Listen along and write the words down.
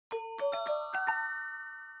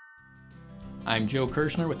I'm Joe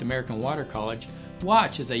Kirshner with American Water College.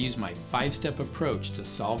 Watch as I use my 5-step approach to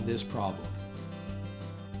solve this problem.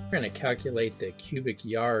 We're going to calculate the cubic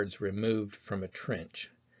yards removed from a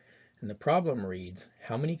trench. And the problem reads,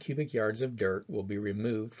 how many cubic yards of dirt will be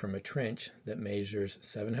removed from a trench that measures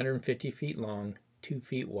 750 feet long, 2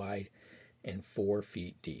 feet wide, and 4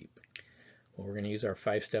 feet deep? Well, we're going to use our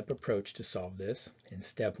 5-step approach to solve this. And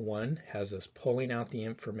step 1 has us pulling out the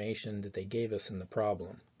information that they gave us in the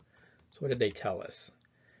problem. So what did they tell us?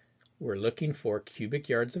 We're looking for cubic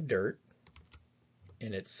yards of dirt,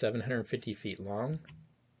 and it's 750 feet long,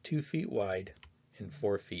 2 feet wide, and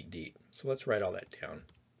 4 feet deep. So let's write all that down.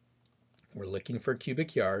 We're looking for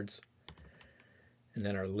cubic yards, and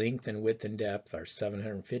then our length and width and depth are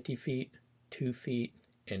 750 feet, 2 feet,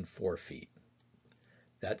 and 4 feet.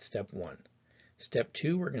 That's step 1. Step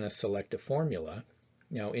 2, we're going to select a formula.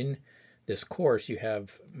 Now in this course you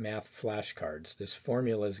have math flashcards. This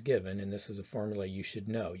formula is given, and this is a formula you should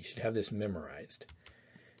know. You should have this memorized.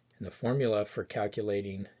 And the formula for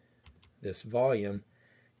calculating this volume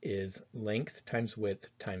is length times width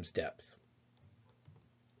times depth.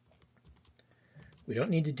 We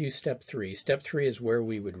don't need to do step 3. Step 3 is where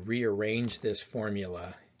we would rearrange this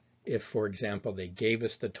formula if, for example, they gave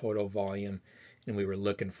us the total volume and we were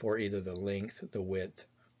looking for either the length, the width,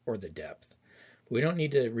 or the depth. We don't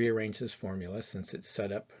need to rearrange this formula since it's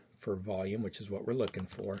set up for volume, which is what we're looking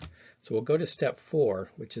for. So we'll go to step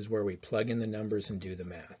 4, which is where we plug in the numbers and do the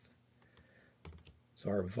math. So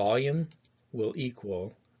our volume will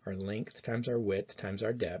equal our length times our width times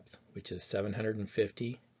our depth, which is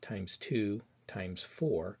 750 times 2 times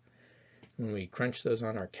 4. When we crunch those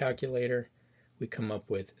on our calculator, we come up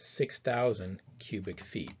with 6,000 cubic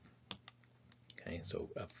feet. Okay, so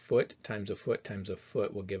a foot times a foot times a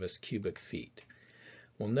foot will give us cubic feet.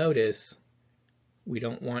 Well, notice we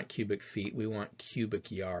don't want cubic feet, we want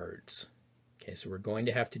cubic yards. Okay, so we're going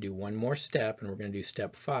to have to do one more step, and we're going to do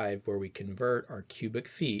step 5 where we convert our cubic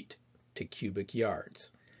feet to cubic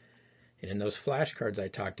yards. And in those flashcards I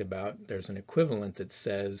talked about, there's an equivalent that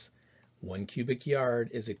says 1 cubic yard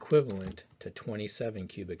is equivalent to 27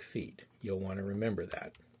 cubic feet. You'll want to remember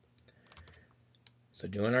that. So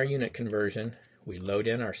doing our unit conversion, we load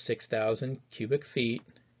in our 6,000 cubic feet,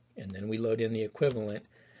 and then we load in the equivalent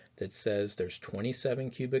that says there's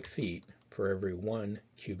 27 cubic feet for every 1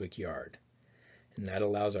 cubic yard. And that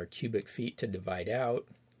allows our cubic feet to divide out,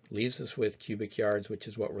 leaves us with cubic yards, which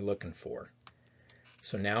is what we're looking for.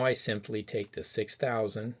 So now I simply take the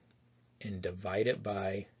 6,000 and divide it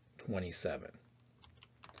by 27.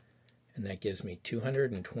 And that gives me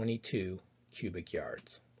 222 cubic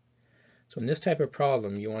yards. So in this type of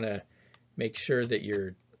problem, you want to make sure that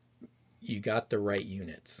you got the right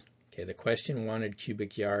units. Okay, the question wanted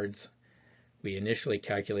cubic yards. We initially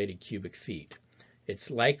calculated cubic feet. It's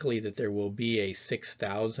likely that there will be a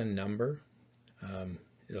 6,000 number.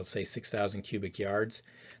 It'll say 6,000 cubic yards.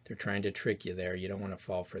 They're trying to trick you there. You don't want to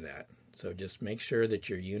fall for that. So just make sure that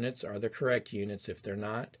your units are the correct units. If they're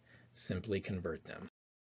not, simply convert them.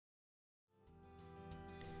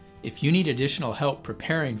 If you need additional help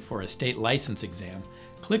preparing for a state license exam,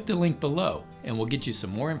 click the link below and we'll get you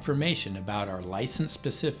some more information about our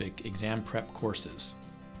license-specific exam prep courses.